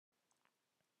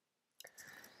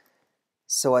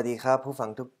สวัสดีครับผู้ฟัง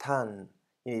ทุกท่าน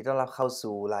ยินดีต้อนรับเข้า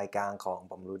สู่รายการของ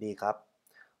ผมรู้ดีครับ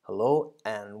Hello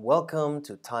and welcome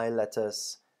to Thai Letters.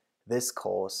 This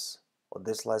course or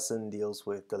this lesson deals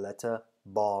with the letter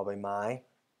บอใบไม้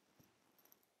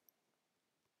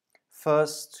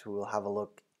First, we'll have a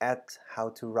look at how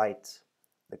to write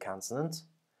the consonant.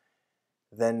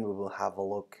 Then we will have a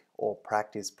look or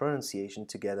practice pronunciation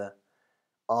together.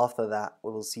 After that, we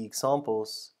will see examples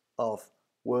of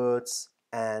words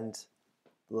and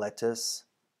letters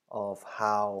of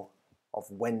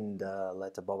when the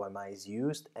letter บอใบไม้ is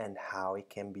used and how it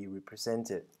can be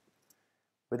represented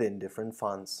within different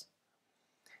fonts.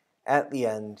 At the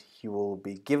end, you will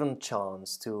be given a chance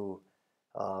to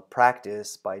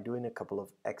practice by doing a couple of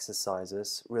exercises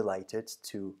related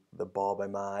to the บอใบ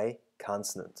ไม้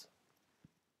consonant.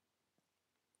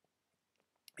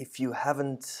 If you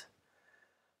haven't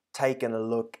taken a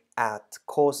look at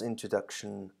course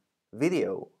introduction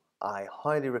video, I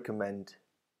highly recommend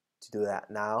to do that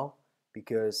now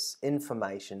because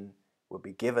information will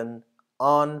be given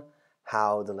on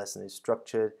how the lesson is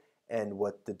structured and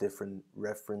what the different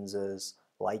references,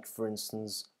 like for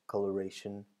instance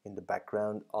coloration in the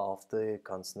background of the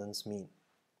consonants mean.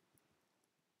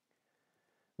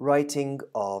 Writing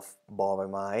of บอใบ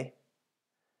ไม้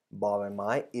บอใบไ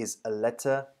ม้ is a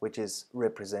letter which is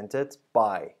represented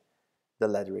by the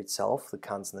letter itself, the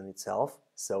consonant itself,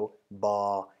 so บอ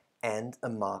and a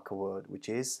marker word which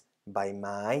is ใบไ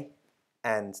ม้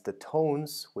and the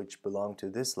tones which belong to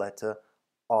this letter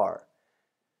are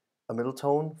a middle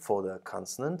tone for the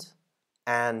consonant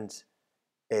and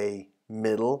a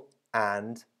middle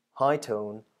and high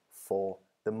tone for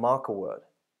the marker word.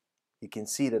 You can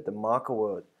see that the marker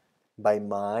word ใบ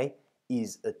ไม้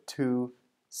is a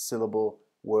two-syllable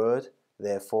word,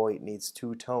 therefore it needs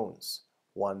two tones,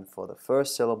 one for the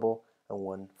first syllable and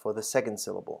one for the second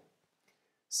syllable.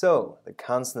 So the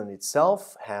consonant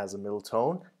itself has a middle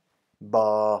tone,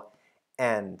 ba,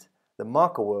 and the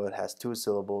marker word has two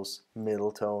syllables,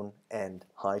 middle tone and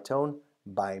high tone,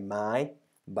 ใบไม้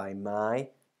ใบไม้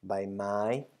ใบไม้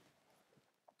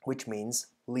which means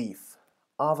leaf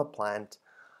of a plant,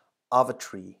 of a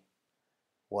tree,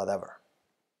 whatever.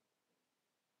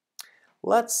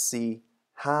 Let's see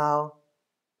how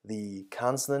the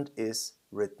consonant is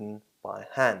written by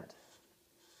hand.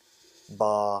 บ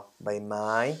อใบไ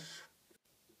ม้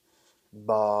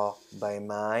บอใบ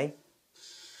ไม้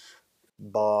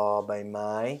บอใบไ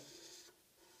ม้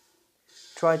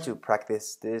Try to practice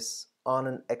this on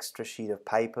an extra sheet of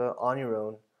paper on your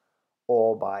own or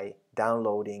by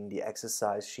downloading the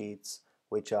exercise sheets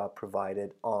which are provided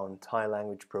on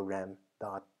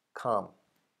thailanguageprogram.com.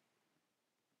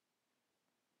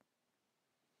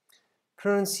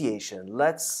 Pronunciation.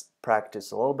 Let's practice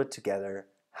a little bit together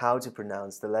how to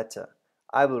pronounce the letter.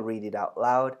 I will read it out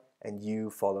loud and you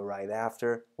follow right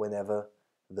after whenever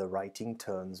the writing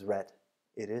turns red.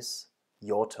 It is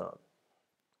your turn.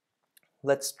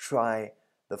 Let's try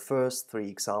the first three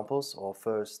examples or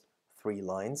first three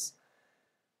lines.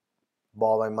 บ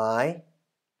อใบไม้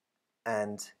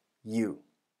and you.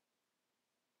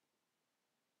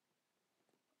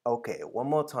 Okay, one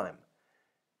more time.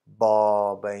 บอ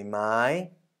ใบไม้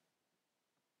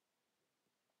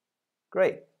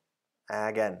Great.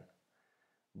 Again.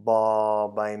 บอ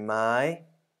ใบไม้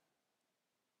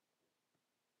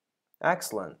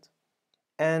Excellent.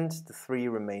 And the three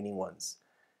remaining ones.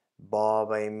 บอ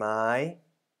ใบไม้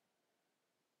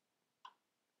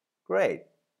Great.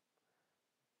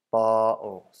 บอ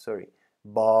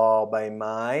ใบไ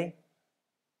ม้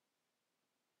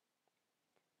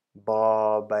บอ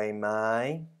ใบไม้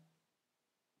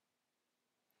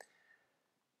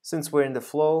Since we're in the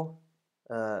flow,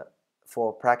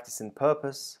 for practicing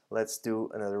purpose, let's do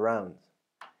another round.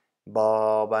 บอ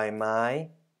ใบไม้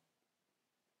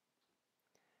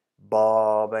บอ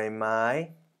ใบไม้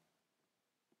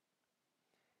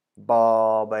บอ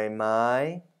ใบไม้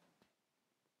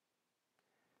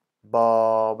บอ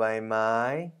ใบไม้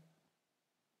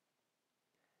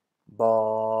บอ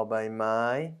ใบไม้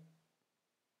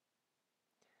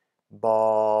บอ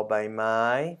ใบไม้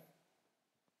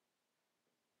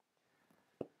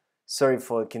Sorry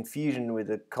for the confusion with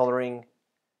the coloring.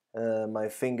 My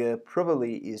finger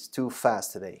probably is too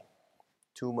fast today.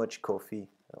 Too much coffee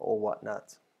or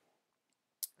whatnot.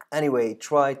 Anyway,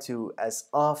 try to, as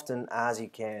often as you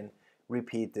can,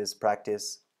 repeat this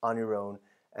practice on your own,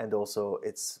 and also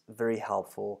it's very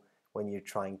helpful when you're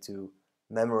trying to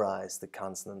memorize the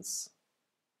consonants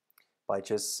by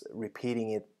just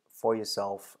repeating it for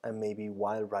yourself and maybe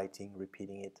while writing,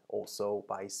 repeating it also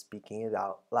by speaking it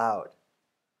out loud.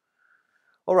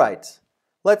 Alright,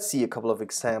 let's see a couple of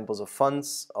examples of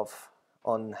fonts of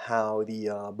on how the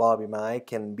Bā Bē Mai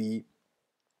can be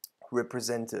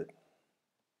represented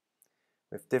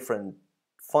with different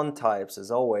font types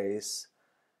as always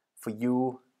for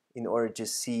you in order to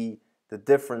see the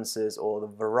differences or the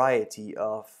variety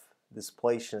of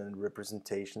displacement and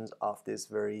representations of this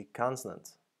very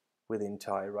consonant within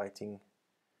Thai writing.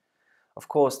 Of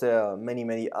course, there are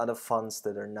many other fonts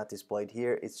that are not displayed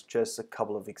here. It's just a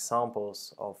couple of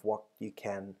examples of what you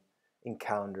can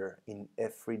encounter in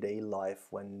everyday life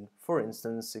when, for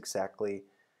instance, especially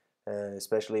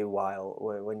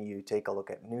when you take a look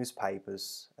at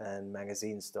newspapers and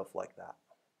magazines, stuff like that.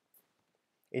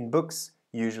 In books,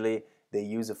 usually they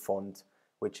use a font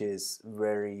which is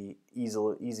very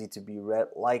easy to be read,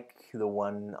 like the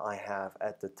one I have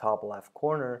at the top left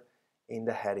corner in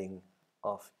the heading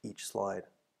of each slide.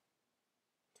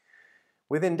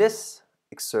 Within this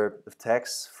excerpt of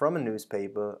text from a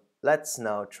newspaper, let's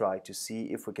now try to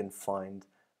see if we can find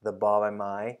the Bā Bē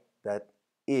Mai that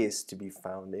is to be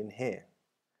found in here.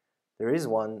 There is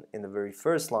one in the very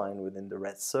first line within the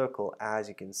red circle, as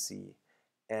you can see,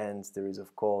 and there is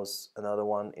of course another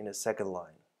one in the second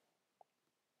line.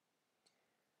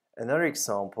 Another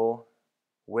example,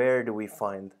 where do we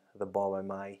find the Bā Bē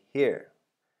Mai here?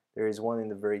 There is one in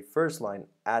the very first line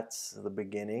at the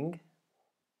beginning,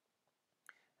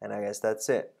 and I guess that's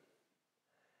it.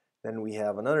 Then we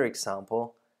have another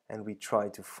example, and we try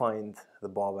to find the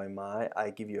Bā Bē Mai. I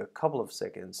give you a couple of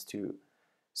seconds to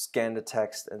scan the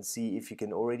text and see if you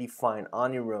can already find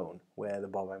on your own where the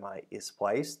Bā Bē Mai is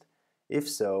placed. If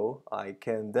so, I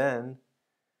can then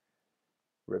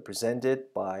represent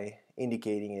it by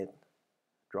indicating it,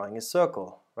 drawing a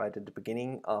circle right at the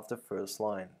beginning of the first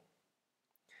line.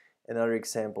 Another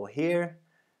example here,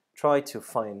 try to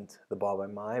find the Bā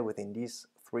Bē Mai within these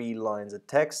 3 lines of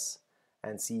text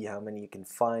and see how many you can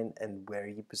find and where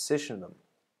you position them.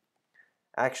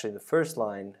 Actually, the first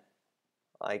line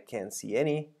I can't see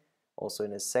any, also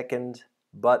in the second,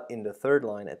 but in the third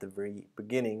line at the very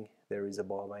beginning there is a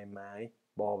Bā Bē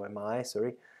Mai,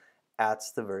 at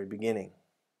the very beginning.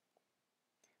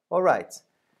 Alright,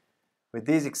 with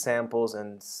these examples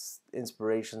and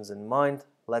inspirations in mind,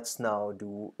 let's now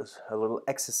do a little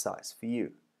exercise for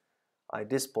you. I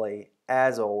display,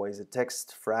 as always, a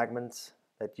text fragment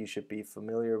that you should be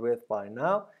familiar with by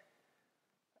now,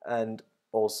 and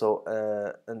also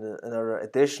another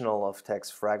additional of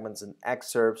text fragments and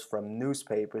excerpts from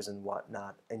newspapers and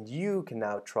whatnot. And you can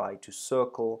now try to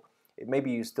circle,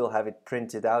 maybe you still have it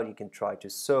printed out, you can try to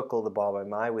circle the Bā Bē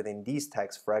Mai within these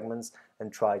text fragments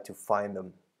and try to find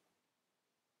them.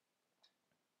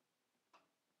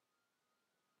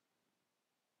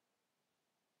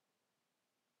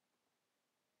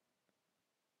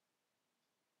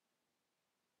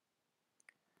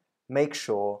 Make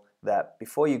sure that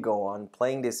before you go on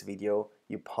playing this video,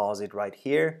 you pause it right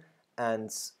here and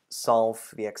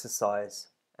solve the exercise.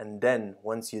 And then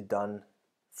once you're done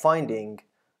finding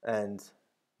and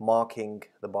marking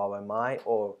the Bā Bē Mai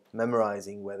or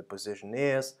memorizing where the position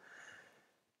is,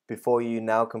 before you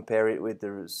now compare it with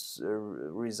the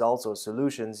results or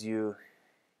solutions, you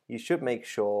should make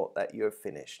sure that you're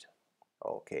finished.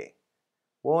 Okay.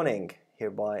 Warning,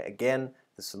 hereby again,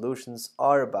 the solutions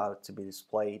are about to be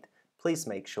displayed. Please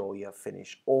make sure you have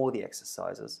finished all the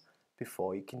exercises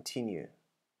before you continue.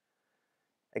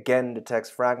 Again, the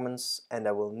text fragments, and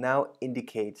I will now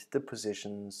indicate the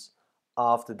positions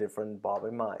of the different Bā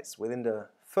Bē Mais. Within the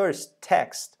first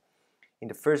text, in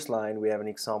the first line we have an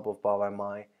example of Bā Bē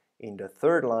Mai. In the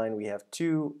third line we have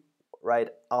 2 right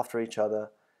after each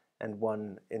other and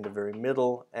 1 in the very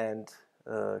middle, and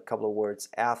a couple of words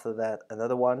after that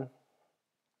another one.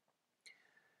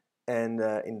 And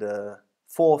in the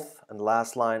fourth and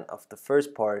last line of the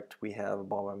first part we have a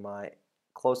Bā Bē Mai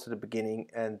close to the beginning,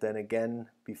 and then again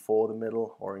before the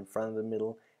middle or in front of the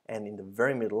middle and in the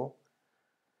very middle,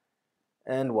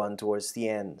 and 1 towards the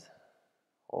end.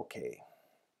 Okay.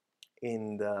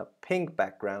 In the pink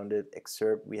backgrounded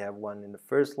excerpt we have 1 in the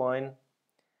first line,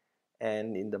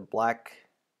 and in the black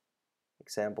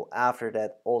example after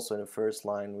that, also in the first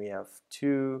line, we have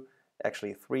 2,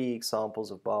 actually 3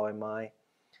 examples of Bā Bē Mai.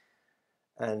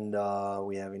 And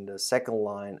we have in the second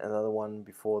line another one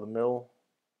before the middle.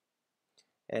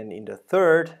 And in the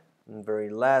third and very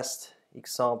last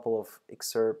example of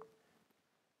excerpt,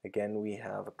 again we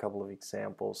have a couple of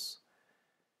examples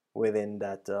within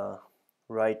that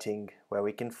writing where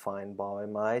we can find Bā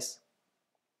Bē Mais.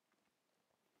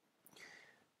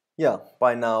 Yeah,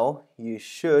 by now you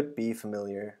should be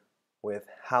familiar with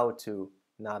how to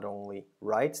not only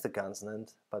write the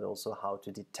consonant but also how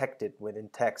to detect it within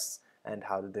texts and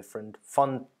how the different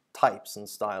font types and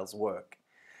styles work.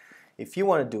 If you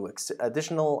want to do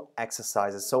additional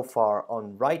exercises so far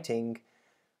on writing,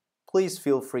 please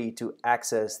feel free to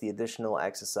access the additional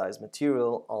exercise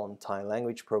material on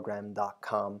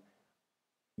thailanguageprogram.com.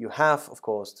 You have, of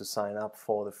course, to sign up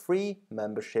for the free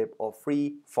membership or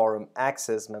free forum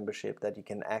access membership that you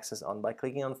can access on by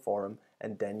clicking on forum,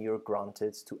 and then you're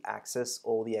granted to access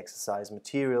all the exercise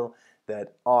material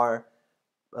that are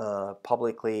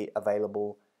publicly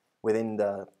available within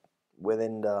the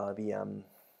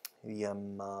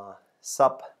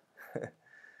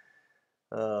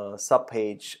sub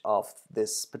page of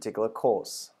this particular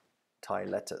course, Thai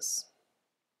letters.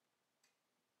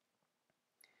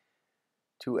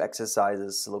 Two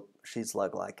exercises sheets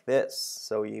look like this.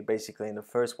 So you basically in the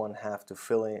first one have to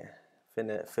fill in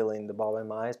the ba by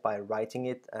mai by writing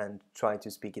it and try to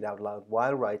speak it out loud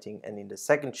while writing, and in the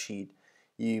second sheet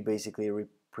you basically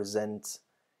represent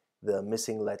the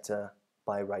missing letter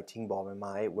by writing ba by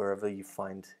mai wherever you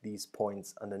find these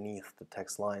points underneath the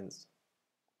text lines.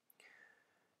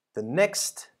 The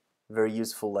next very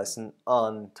useful lesson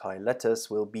on Thai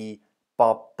letters will be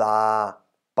ba bla,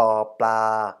 ba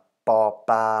bla, ba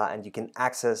ba, and you can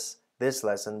access this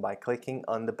lesson by clicking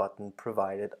on the button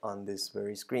provided on this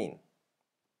very screen.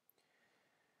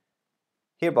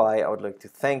 Hereby, I would like to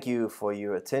thank you for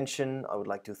your attention. I would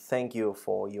like to thank you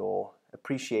for your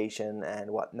appreciation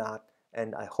and whatnot,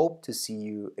 and I hope to see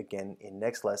you again in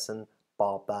next lesson.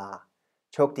 Ba ba.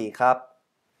 โชคดีครับ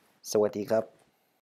สวัสดีครับ